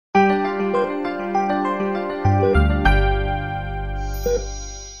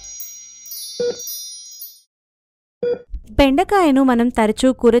బెండకాయను మనం తరచూ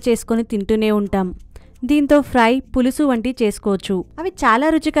కూర చేసుకొని తింటూనే ఉంటాం. దీంతో ఫ్రై, పులుసు వంటి చేసుకోవచ్చు. అవి చాలా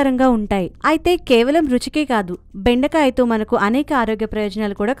రుచికరంగా ఉంటాయి. అయితే కేవలం రుచికే కాదు, బెండకాయతో మనకు అనేక ఆరోగ్య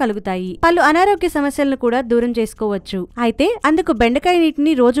ప్రయోజనాలు కూడా కలుగుతాయి. పలు అనారోగ్య సమస్యలను కూడా దూరం చేసుకోవచ్చు. అయితే అందుకు బెండకాయ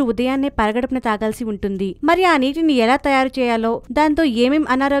నీటిని రోజు ఉదయాన్నే పరగడుపున తాగాల్సి ఉంటుంది. మరి ఆ నీటిని ఎలా తయారు చేయాలో, దాంతో ఏమేం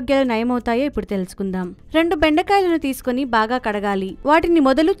అనారోగ్యాలు నయమవుతాయో ఇప్పుడు తెలుసుకుందాం. 2 బెండకాయలను తీసుకుని బాగా కడగాలి. వాటిని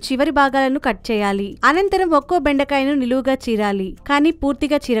మొదలు చివరి భాగాలను కట్ చేయాలి. అనంతరం ఒక్కో బెండకాయను నిలువుగా చీరాలి. కానీ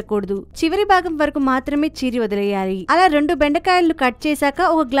పూర్తిగా చీరకూడదు. చివరి భాగం వరకు మాత్రమే చీరి వదిలేయాలి. అలా 2 బెండకాయలను కట్ చేశాక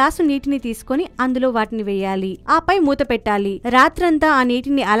ఒక గ్లాసు నీటిని తీసుకొని అందులో వాటిని వేయాలి. ఆపై మూత పెట్టాలి. రాత్రంతా ఆ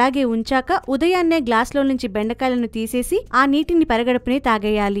నీటిని అలాగే ఉంచాక ఉదయాన్నే గ్లాసులో నుంచి బెండకాయలను తీసేసి ఆ నీటిని పరగడుపునే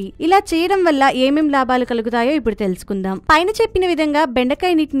తాగేయాలి. ఇలా చేయడం వల్ల ఏమేం లాభాలు కలుగుతాయో ఇప్పుడు తెలుసుకుందాం. పైన చెప్పిన విధంగా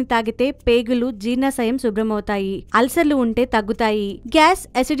బెండకాయ నీటిని తాగితే పేగులు, జీర్ణాశయం శుభ్రమవుతాయి. అల్సర్లు ఉంటే తగ్గుతాయి. గ్యాస్,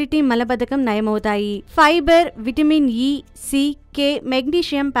 అసిడిటీ, మలబద్ధకం నయమవుతాయి. ఫైబర్, విటమిన్ ఇ, సి, కే,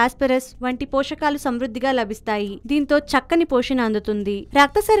 మెగ్నీషియం, ఫాస్ఫరస్ వంటి పోషకాలు సమృద్ధిగా లభిస్తాయి. దీంతో చక్కని పోషణ అందుతుంది.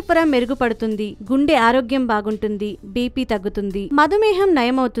 రక్త సరఫరా మెరుగుపడుతుంది. గుండె ఆరోగ్యం బాగుంటుంది. బీపీ తగ్గుతుంది. మధుమేహం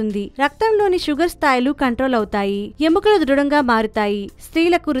నయమవుతుంది. రక్తంలోని షుగర్ స్థాయిలు కంట్రోల్ అవుతాయి. ఎముకలు దృఢంగా మారుతాయి.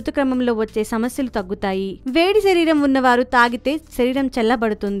 స్త్రీలకు ఋతుక్రమంలో వచ్చే సమస్యలు తగ్గుతాయి. వేడి శరీరం ఉన్నవారు తాగితే శరీరం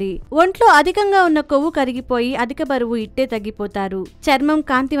చల్లబడుతుంది. ఒంట్లో అధికంగా ఉన్న కొవ్వు కరిగిపోయి అధిక బరువు ఇట్టే తగ్గిపోతారు. చర్మం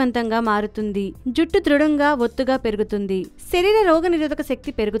కాంతివంతంగా మారుతుంది. జుట్టు దృఢంగా, ఒత్తుగా పెరుగుతుంది. శరీర రోగనిరోధక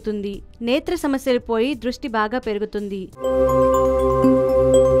శక్తి పెరుగుతుంది. నేత్ర సమస్యలు పోయి దృష్టి బాగా పెరుగుతుంది.